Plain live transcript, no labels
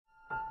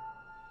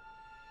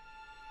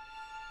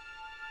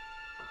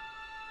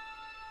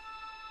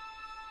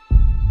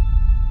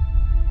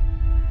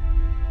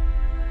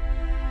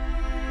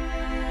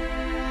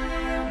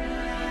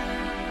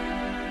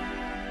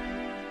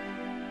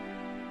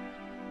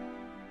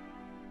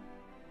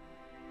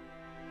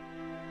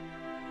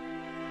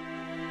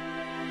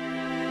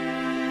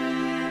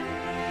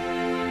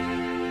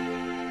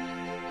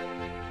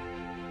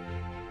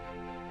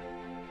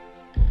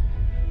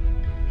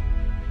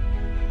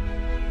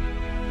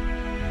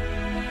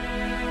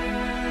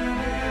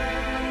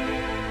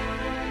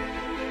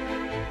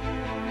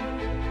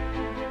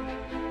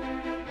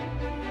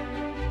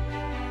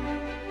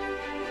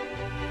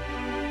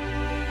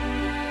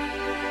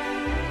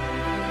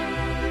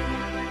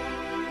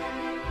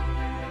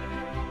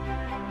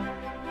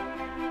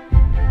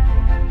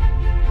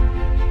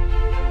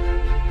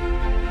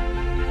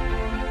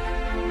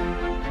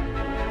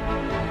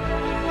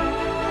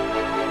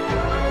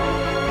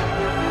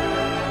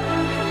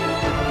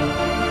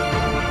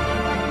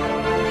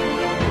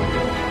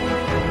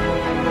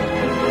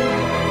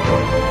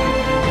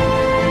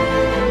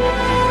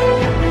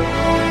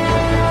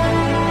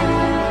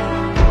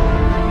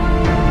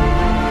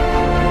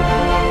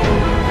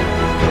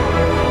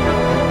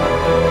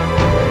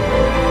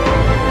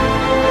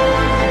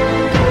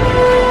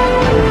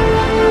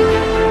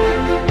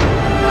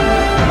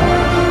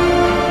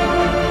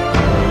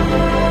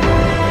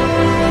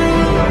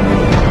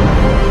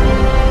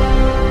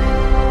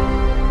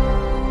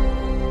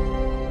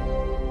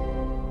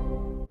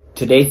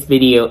Today's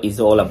video is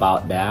all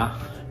about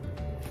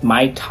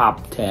my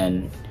top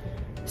 10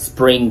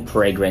 spring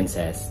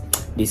fragrances.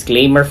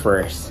 Disclaimer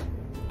first,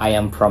 I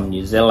am from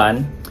New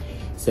Zealand.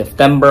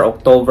 September,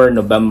 October,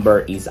 November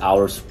is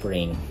our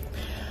spring.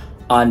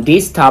 On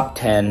this top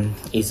 10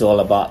 is all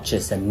about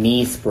just a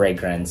niche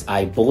fragrance.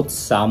 I bought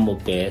some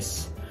of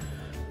this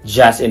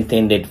just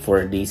intended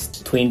for this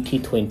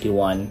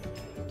 2021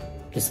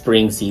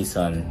 spring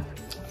season.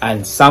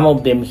 And some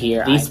of them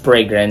here, this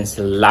fragrance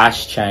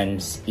last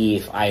chance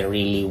if I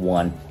really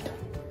want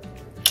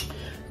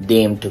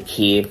them to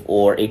keep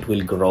or it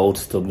will grow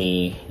to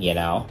me, you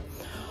know.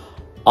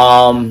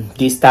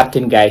 This top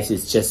 10 guys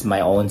is just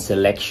my own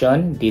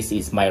selection. This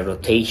is my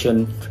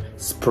rotation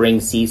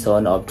spring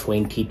season of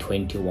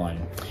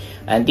 2021.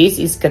 And this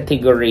is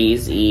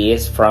categories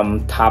is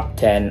from top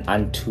 10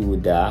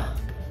 unto the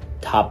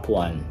top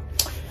 1.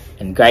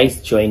 And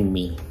guys, join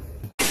me.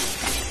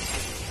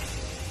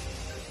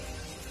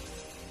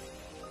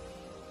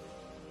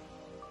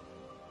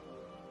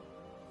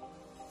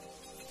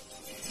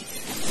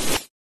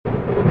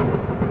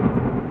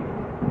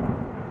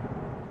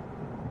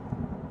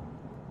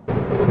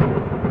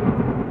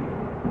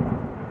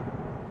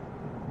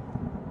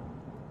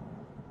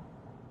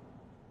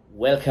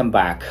 Welcome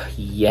back.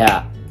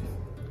 Yeah,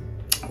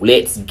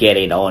 let's get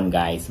it on,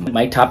 guys.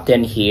 My top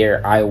 10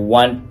 here, I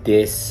want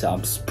this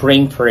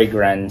spring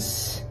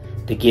fragrance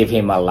to give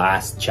him a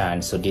last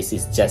chance. So this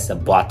is just a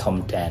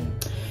bottom 10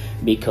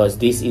 because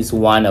this is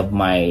one of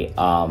my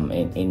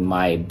in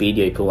my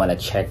video, if you want to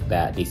check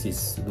that, this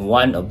is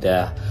one of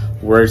the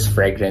worst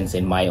fragrance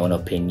in my own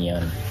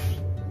opinion.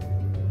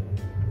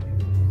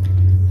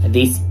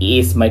 This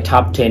is my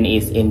top 10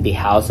 is in the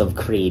house of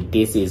CREED.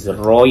 This is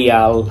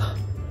Royal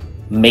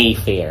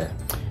Mayfair.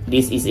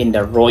 This is in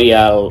the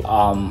Royal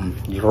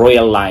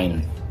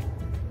line.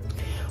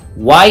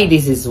 Why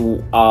this is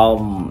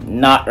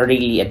not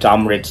really a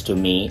dominant to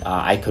me.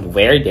 I could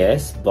wear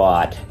this,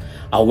 but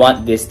I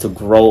want this to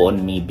grow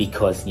on me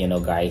because, you know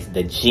guys,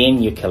 the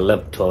gin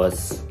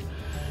eucalyptus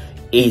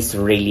is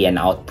really an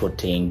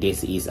outputting.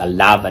 This is a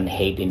love and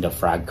hate in the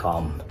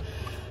fragcom,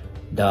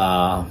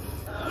 the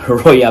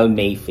Royal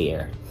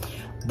Mayfair.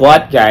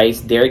 But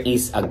guys, there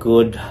is a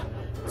good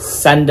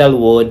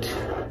sandalwood.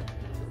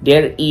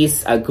 There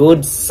is a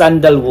good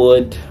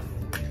sandalwood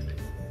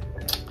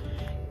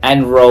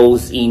and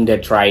rose in the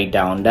dry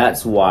down.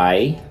 That's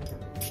why,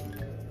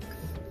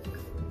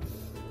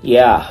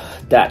 yeah,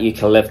 that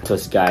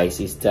eucalyptus, guys,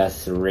 is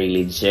just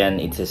really gin.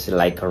 It's just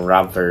like a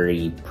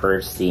rubbery,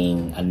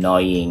 piercing,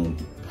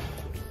 annoying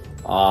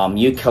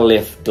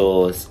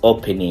eucalyptus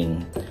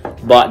opening.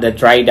 But the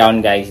dry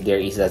down, guys, there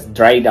is a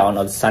dry down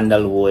of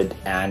sandalwood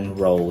and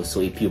rose. So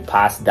if you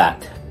pass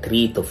that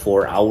 3 to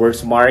 4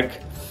 hours mark,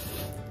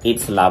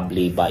 it's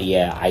lovely. But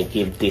yeah, I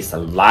give this a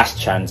last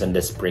chance in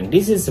the spring.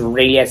 This is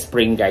really a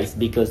spring, guys,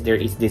 because there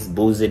is this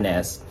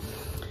booziness.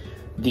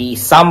 The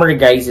summer,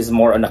 guys, is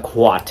more on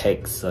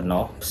aquatics, you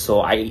know.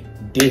 So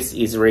this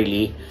is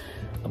really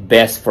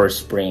best for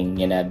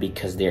spring, you know,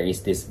 because there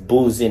is this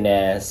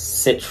booziness,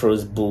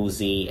 citrus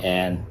boozy,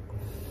 and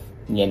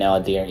you know,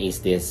 there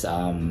is this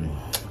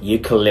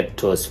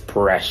eucalyptus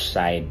fresh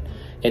side.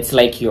 It's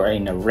like you are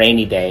in a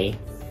rainy day.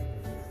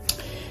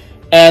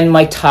 And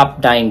my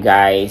top 9,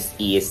 guys,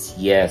 is,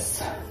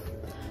 yes,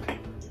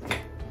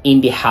 in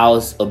the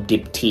house of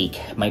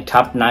Diptyque. My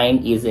top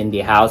 9 is in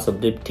the house of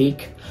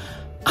Diptyque.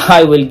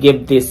 I will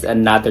give this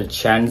another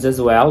chance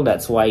as well.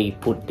 That's why I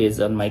put this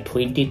on my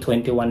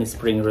 2021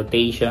 spring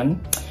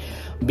rotation,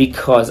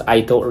 because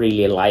I don't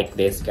really like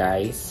this,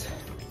 guys.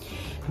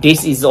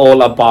 This is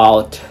all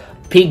about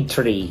fig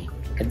tree.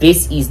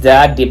 This is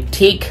the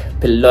Diptyque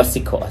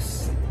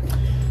Philosykos.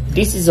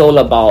 This is all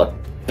about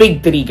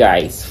fig tree,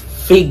 guys.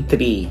 Fig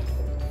tree.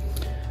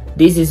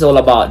 This is all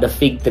about the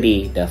fig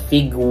tree, the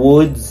fig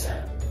woods,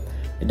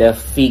 the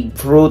fig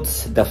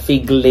fruits, the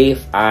fig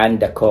leaf, and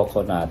the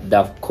coconut.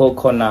 The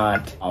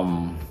coconut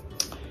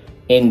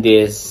in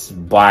this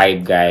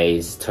vibe,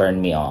 guys,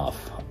 turn me off.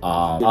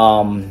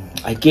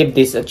 I give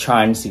this a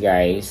chance,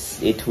 guys.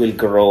 It will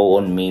grow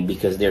on me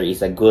because there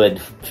is a good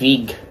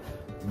fig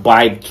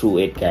vibe to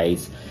it,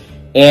 guys.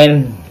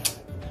 And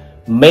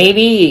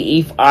maybe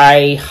if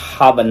I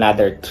have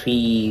another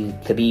three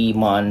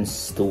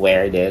months to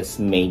wear this,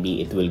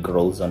 maybe it will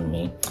grow on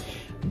me.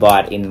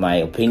 But in my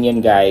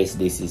opinion, guys,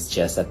 this is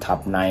just a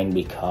top 9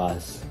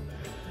 because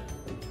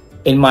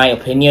in my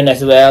opinion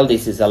as well,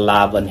 this is a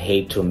love and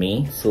hate to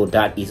me. So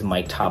that is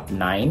my top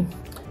 9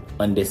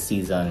 on this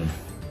season.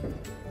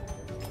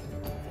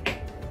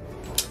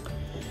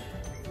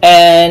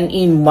 And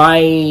in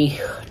my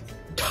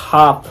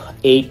top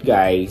 8,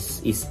 guys,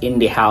 is in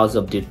the house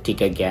of Diptyque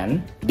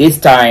again. This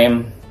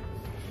time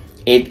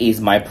it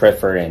is my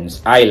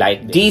preference. I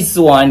like this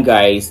one,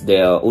 guys.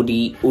 The Eau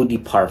De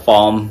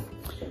Parfum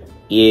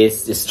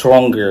is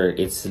stronger.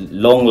 It's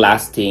long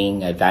lasting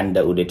than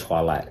the Eau De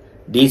Toilette.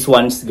 This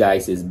one,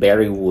 guys, is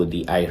very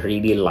woody. I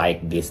really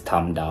like this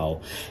Tam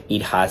Dao.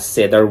 It has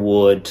cedar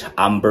wood,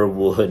 amber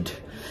wood,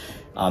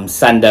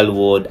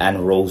 sandalwood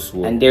and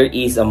rosewood. And there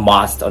is a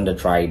must on the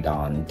dry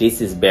down.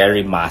 This is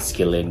very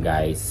masculine,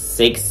 guys.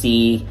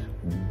 Sexy,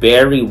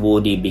 very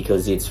woody,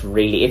 because it's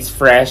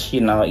fresh.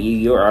 You know,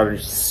 you are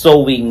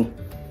sewing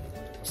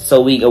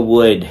a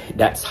wood.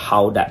 That's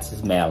how that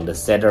smell. The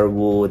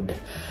cedarwood,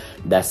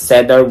 the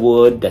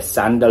sandalwood,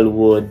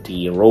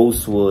 the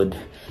rosewood,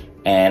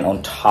 and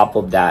on top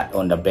of that,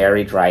 on the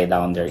very dry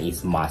down, there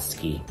is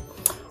musky.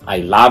 I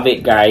love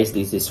it, guys.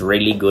 This is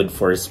really good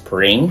for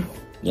spring.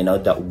 You know,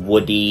 that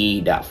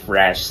woody, that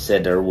fresh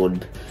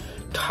cedarwood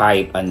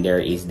type, and there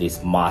is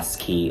this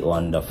musky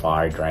on the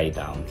far dry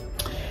down.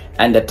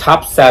 And the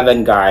top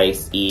 7,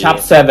 guys, is top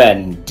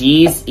 7.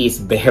 This is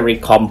very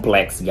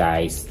complex,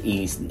 guys.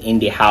 Is in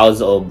the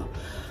house of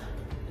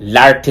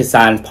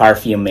L'Artisan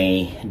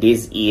Parfumeur.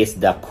 This is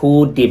the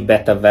Coup de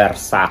Veriver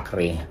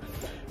Sacre.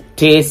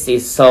 This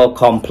is so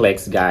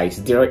complex,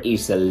 guys. There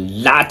is a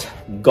lot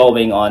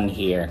going on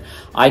here.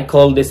 I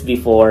called this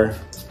before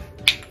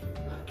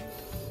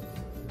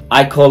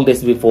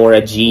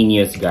a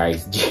genius,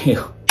 guys.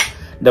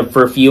 The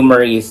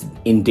perfumer is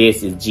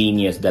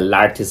genius. The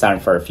L'Artisan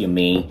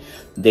Parfumeur.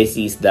 This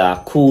is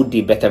the Coup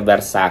de Veriver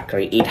Sacre.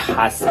 It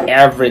has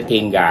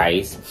everything,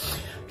 guys.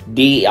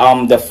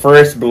 The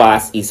first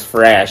blast is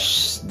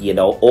fresh. You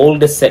know, all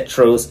the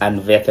citrus and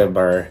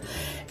vetiver.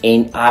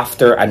 And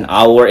after an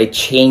hour, it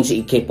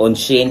kept on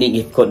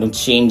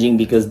changing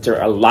because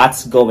there are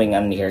lots going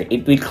on here.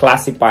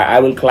 I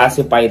will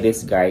classify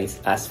this,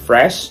 guys, as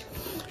fresh,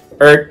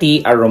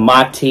 earthy,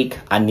 aromatic,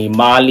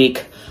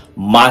 animalic,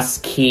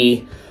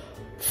 musky,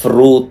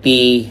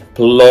 fruity,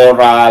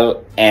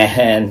 floral,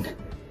 and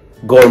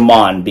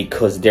gourmand,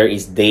 because there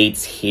is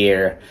dates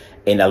here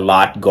and a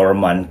lot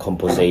gourmand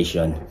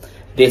composition.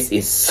 This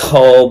is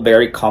so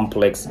very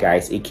complex,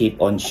 guys. It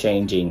keep on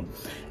changing,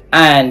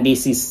 and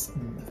this is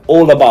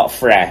all about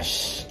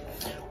fresh.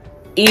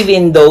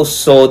 Even though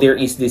so there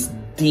is this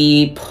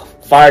deep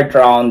far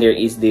down, there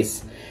is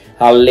this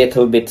a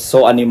little bit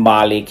so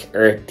animalic,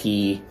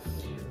 earthy,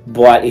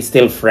 but it's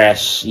still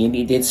fresh.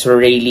 It's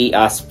really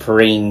a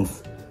spring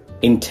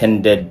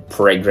intended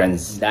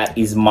fragrance. That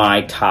is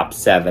my top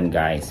 7,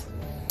 guys.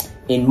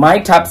 In my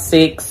top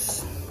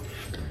 6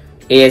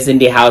 is in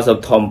the house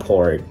of Tom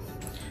Ford.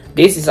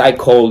 This is, I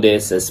call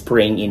this a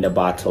spring in a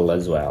bottle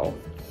as well.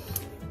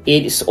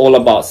 It is all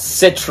about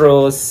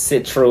citrus,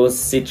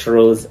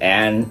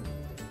 and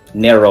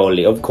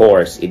Neroli. Of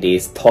course, it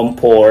is Tom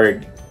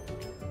Ford,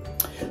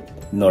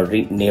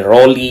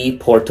 Neroli,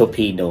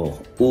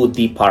 Portofino, Eau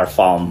de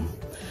Parfum.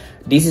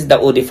 This is the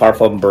Eau de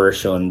Parfum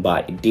version,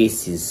 but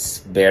this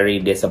is very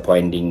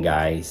disappointing,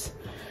 guys.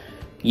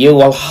 You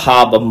will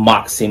have a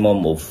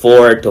maximum of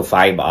 4 to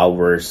 5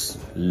 hours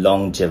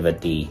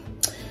longevity.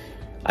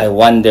 I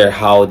wonder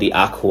how the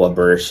aqua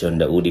version,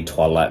 the Eau de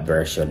Toilette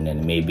version,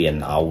 and maybe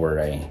an hour,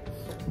 eh?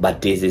 But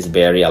this is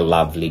very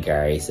lovely,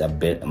 guys. A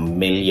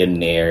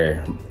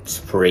millionaire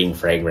spring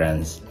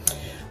fragrance.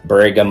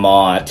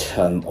 Bergamot,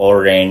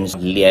 orange,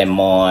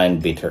 lemon,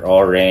 bitter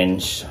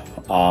orange,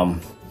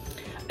 and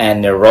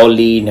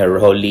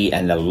neroli,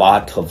 and a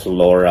lot of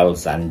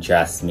florals and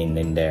jasmine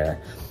in there.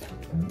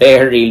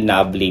 Very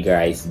lovely,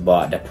 guys,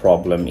 but the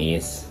problem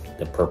is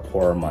the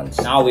performance.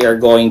 Now we are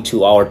going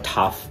to our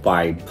top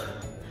 5.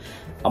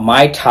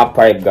 My top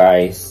 5,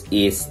 guys,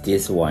 is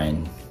this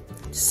one.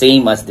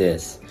 Same as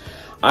this.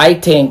 I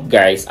think,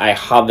 guys, I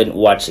haven't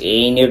watched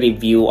any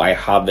review. I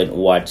haven't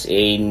watched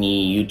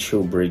any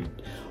YouTuber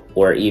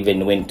or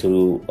even went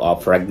to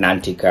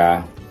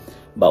Fragrantica.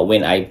 But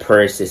when I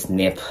first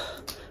sniff,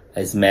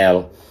 I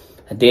smell,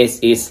 this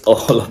is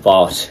all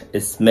about,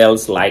 it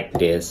smells like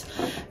this.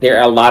 There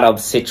are a lot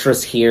of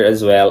citrus here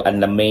as well,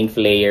 and the main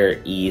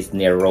flavor is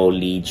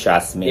neroli,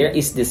 jasmine. There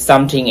is this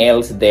something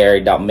else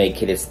there that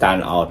make it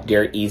stand out.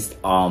 There is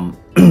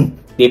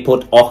they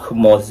put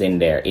ochmos in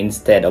there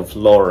instead of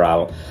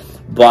floral,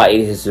 but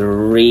it is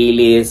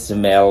really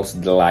smells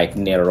like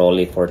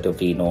neroli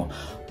Portofino.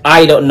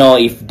 I don't know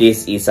if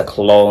this is a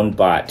clone,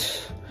 but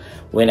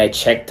when I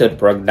checked at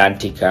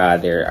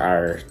Fragrantica, there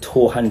are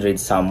 200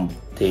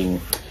 something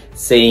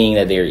saying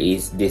that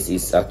this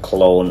is a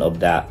clone of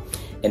that.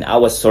 And I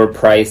was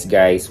surprised,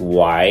 guys,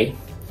 why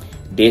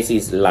this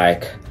is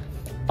like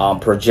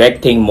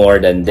projecting more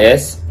than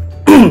this.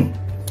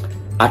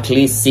 At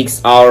least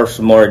 6 hours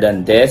more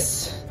than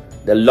this.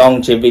 The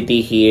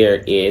longevity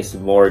here is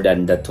more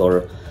than the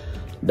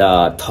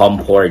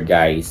Tom Ford,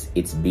 guys.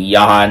 It's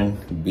beyond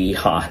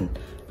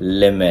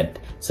limit.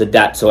 So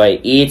that's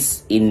why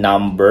it's in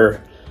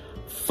number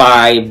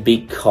 5,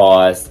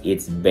 because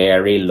it's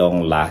very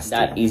long lasting.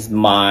 That is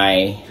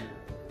my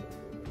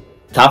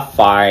top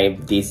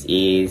 5. This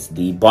is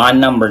the bond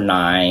number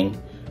 9,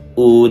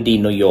 Eau De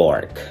New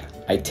York.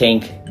 I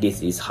think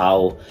this is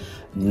how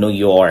New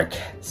York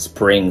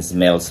spring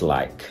smells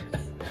like.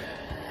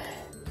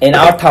 In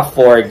our top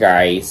 4,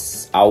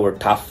 guys, our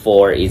top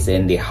 4 is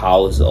in the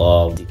house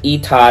of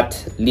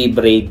Etat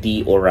Libre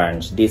de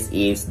Orange. This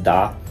is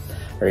the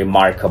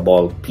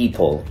Remarkable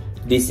People.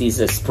 This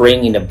is a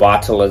spring in a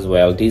bottle as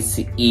well. This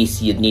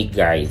is unique,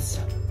 guys.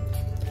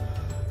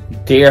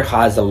 There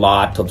has a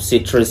lot of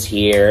citrus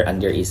here,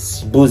 and there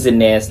is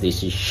booziness.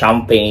 This is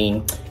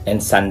champagne and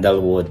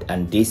sandalwood,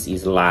 and this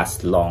is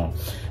last long.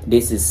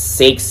 This is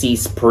sexy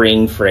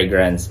spring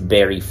fragrance,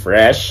 very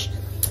fresh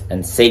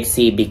and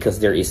sexy because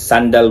there is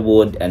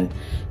sandalwood and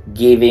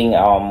giving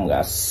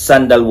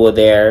sandalwood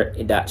there.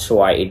 That's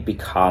why it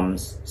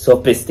becomes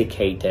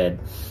sophisticated.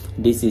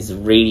 This is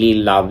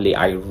really lovely.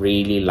 I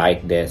really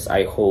like this.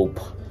 I hope,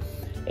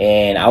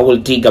 and I will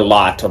dig a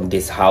lot of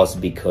this house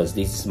because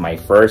this is my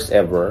first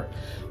ever,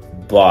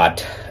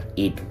 but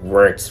it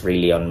works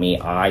really on me.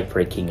 I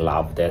freaking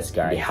love this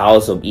guy. The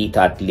house of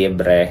Etat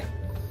Libre,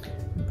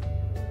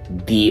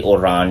 the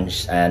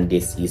orange, and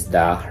this is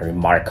the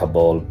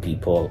remarkable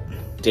people.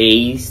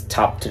 Today's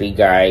top 3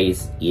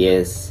 guys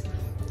is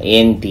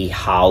in the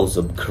house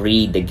of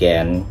CREED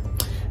again.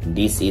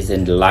 This is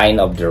in the line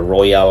of the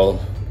Royal.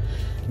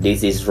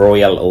 This is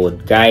Royal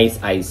Oud. Guys,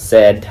 I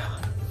said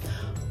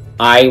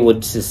I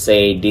would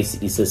say this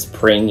is a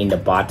spring in the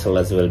bottle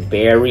as well.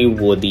 Very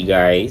woody,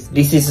 guys.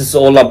 This is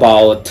all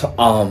about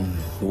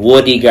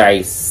woody,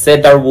 guys.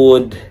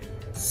 Cedarwood,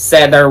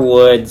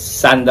 sandalwood,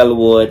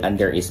 and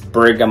there is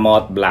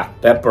bergamot,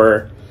 black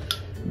pepper.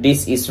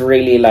 This is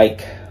really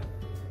like,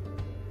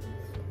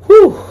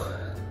 whew,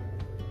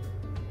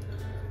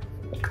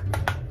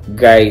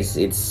 guys,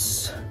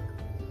 it's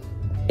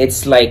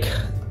like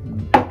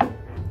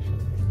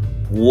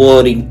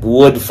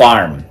wood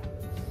farm.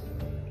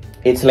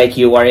 It's like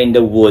you are in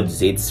the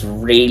woods. It's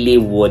really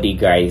woody,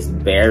 guys.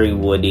 Very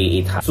woody.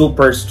 It has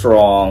super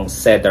strong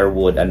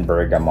cedarwood and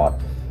bergamot,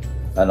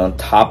 and on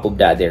top of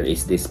that there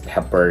is this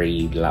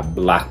peppery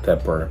black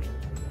pepper,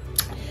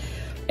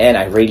 and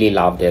I really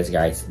love this,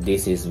 guys.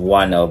 This is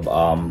one of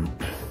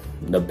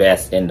the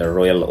best in the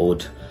Royal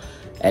Oud,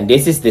 and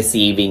this is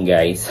deceiving,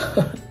 guys.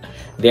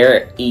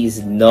 There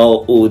is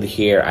no oud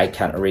here. I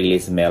can't really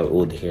smell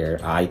oud here.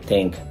 I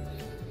think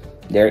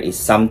there is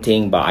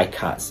something, but I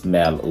can't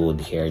smell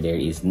oud here. There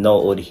is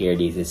no oud here.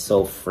 This is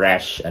so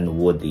fresh and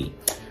woody.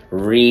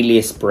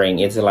 Really spring.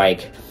 It's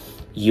like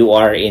you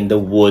are in the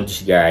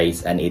woods,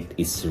 guys, and it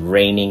is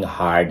raining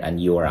hard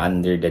and you are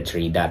under the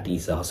tree. That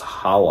is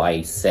how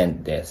I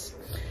scent this.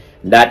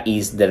 That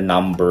is the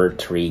number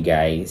 3,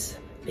 guys.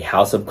 The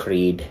House of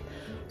CREED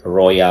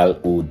Royal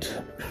Oud.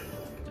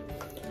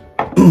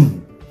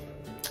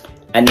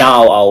 And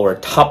now our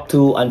top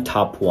 2 and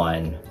top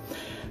 1.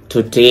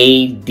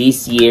 Today,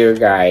 this year,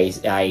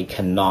 guys, I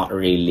cannot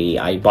really,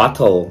 I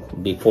battle.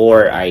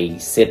 Before I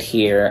sit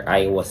here,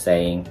 I was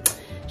saying,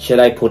 should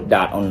I put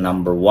that on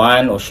number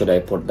 1 or should I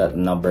put that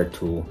number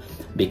 2?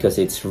 Because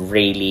it's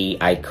really,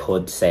 I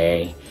could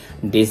say,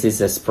 this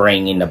is a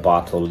spring in the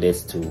bottle,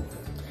 this 2.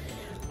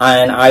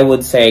 And I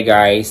would say,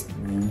 guys,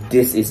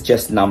 this is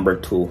just number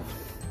 2.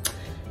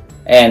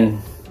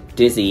 And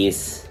this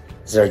is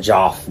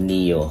Xerjoff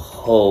Nio.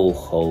 Ho,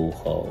 ho,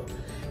 ho.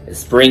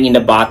 Spring in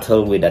the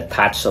bottle with a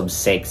touch of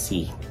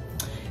sexy.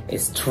 A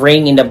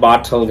string in the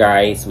bottle,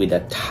 guys, with a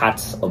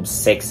touch of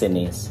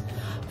sexiness.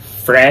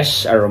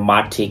 Fresh,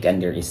 aromatic,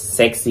 and there is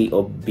sexy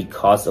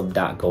because of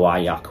that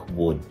guaiac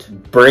wood.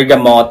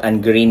 Bergamot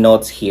and green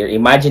notes here.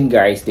 Imagine,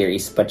 guys, there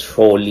is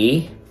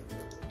patchouli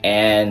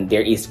and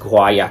there is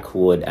guaiac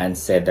wood and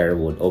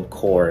cedarwood. Of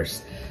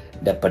course,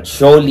 the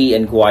patchouli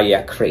and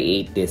guaiac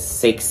create this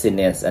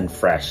sexiness and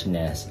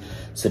freshness.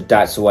 So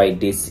that's why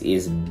this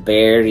is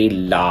very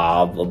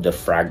loved of the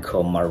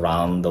fragcom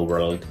around the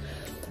world.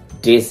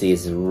 This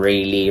is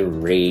really,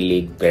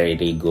 really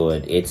very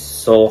good. It's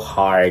so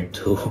hard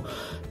to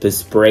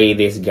spray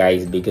this,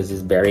 guys, because it's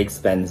very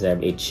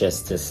expensive. It's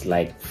just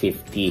like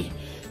 50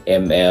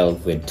 ml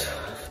with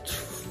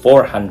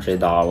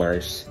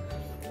 $400.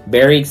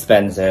 Very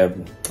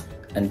expensive.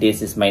 And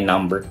this is my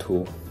number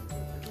 2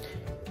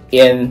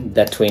 in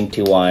the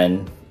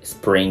 21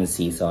 spring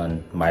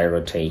season, my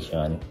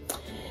rotation.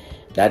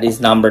 That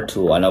is number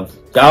 2. And of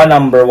the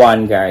number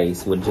 1,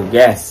 guys, would you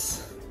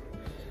guess?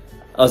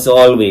 As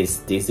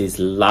always, this is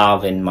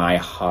love in my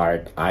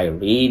heart. I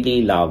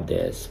really love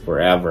this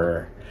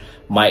forever.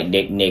 Might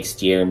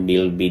next year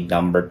will be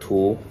number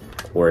 2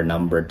 or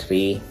number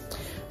 3.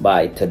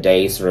 By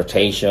today's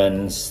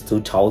rotations,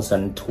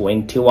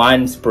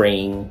 2021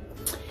 spring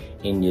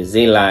in New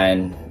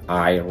Zealand,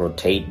 I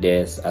rotate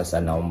this as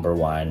a number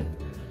 1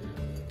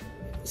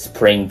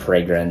 spring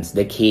fragrance,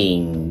 the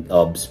king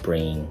of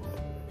spring.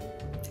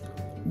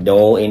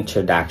 No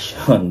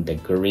introduction, the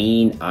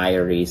green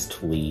iris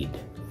tweed.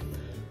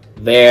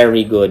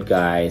 Very good,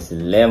 guys.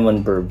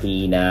 Lemon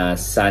verbena,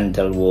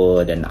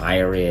 sandalwood, and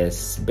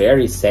iris.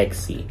 Very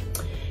sexy.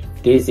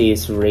 This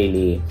is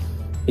really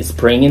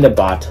spring in the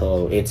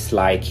bottle. It's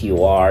like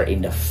you are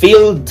in the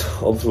field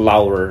of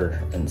flower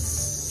and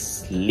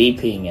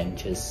sleeping and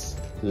just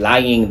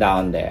lying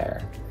down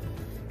there.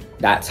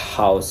 That's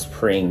how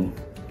spring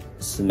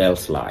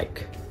smells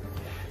like.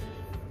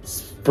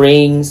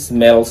 Spring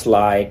smells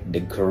like the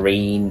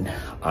green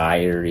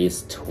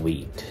iris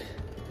tweed.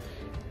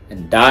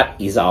 And that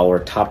is our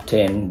top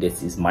 10.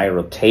 This is my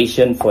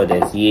rotation for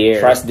this year.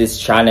 Trust this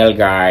channel,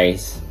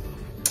 guys.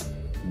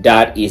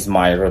 That is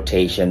my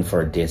rotation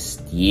for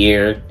this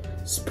year,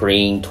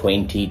 spring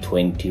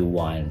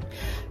 2021.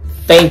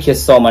 Thank you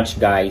so much,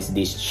 guys.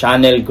 This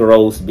channel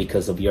grows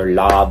because of your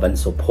love and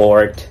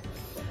support.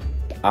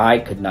 I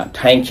could not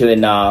thank you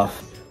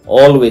enough.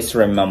 Always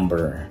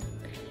remember,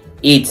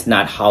 it's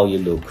not how you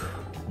look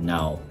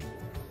now,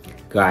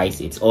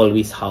 guys, it's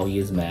always how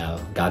you smell.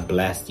 God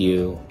bless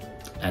you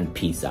and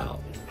peace out.